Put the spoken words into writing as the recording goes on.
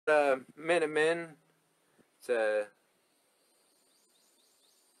Minutemen. It's a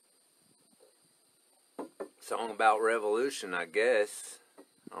song about revolution, I guess.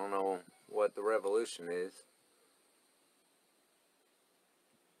 I don't know what the revolution is.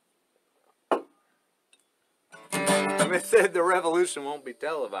 They said the revolution won't be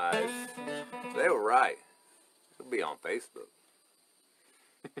televised. They were right. It'll be on Facebook.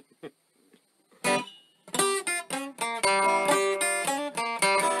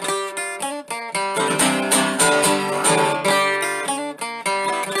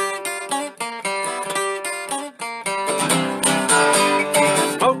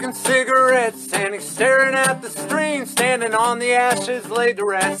 Smoking cigarettes and he's staring at the screen, standing on the ashes laid to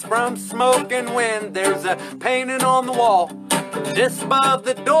rest from smoke and wind. There's a painting on the wall just above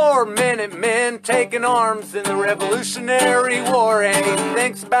the door, Minutemen taking arms in the Revolutionary War. And he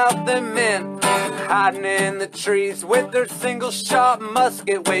thinks about the men hiding in the trees with their single-shot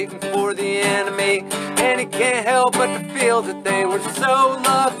musket waiting for the enemy. And he can't help but to feel that they were so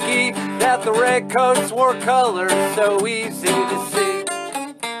lucky that the redcoats wore colors so easy to see.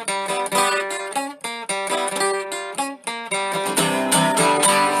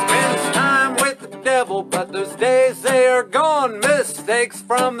 But those days they are gone, mistakes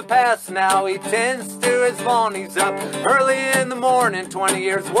from the past. Now he tends to his lawn. He's up early in the morning, 20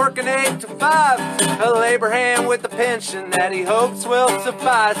 years working 8 to 5, a labor hand with a pension that he hopes will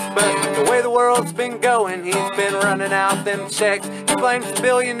suffice. But the way the world's been going, he's been running out them checks. He blames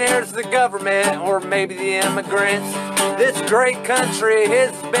billionaires, the government, or maybe the immigrants. This great country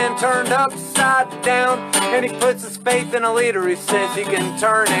has been turned upside down, and he puts his faith in a leader who says he can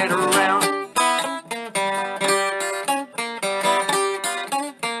turn it around.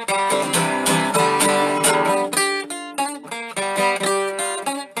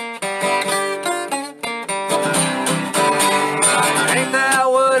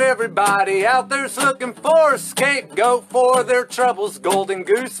 Everybody out there's looking for a scapegoat for their troubles, golden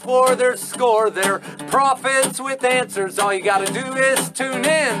goose for their score. They're prophets with answers, all you gotta do is tune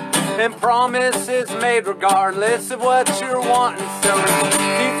in, and promises made regardless of what you're wanting. So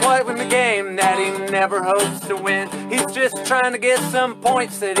he's playing the game that he never hopes to win. He's just trying to get some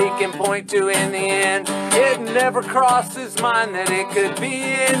points that he can point to in the end. It never crossed his mind that it could be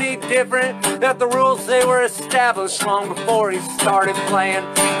any different, that the rules they were established long before he started playing.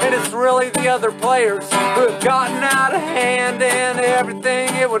 And it's really the other players who have gotten out of hand, and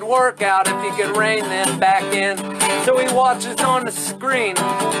everything it would work out if he could rein them back in. So he watches on the screen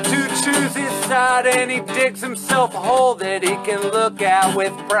to choose his side, and he digs himself a hole that he can look at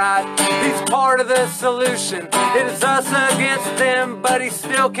with pride. He's part of the solution, it is us against them, but he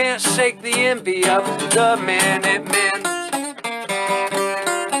still can't shake the envy of the Minutemen.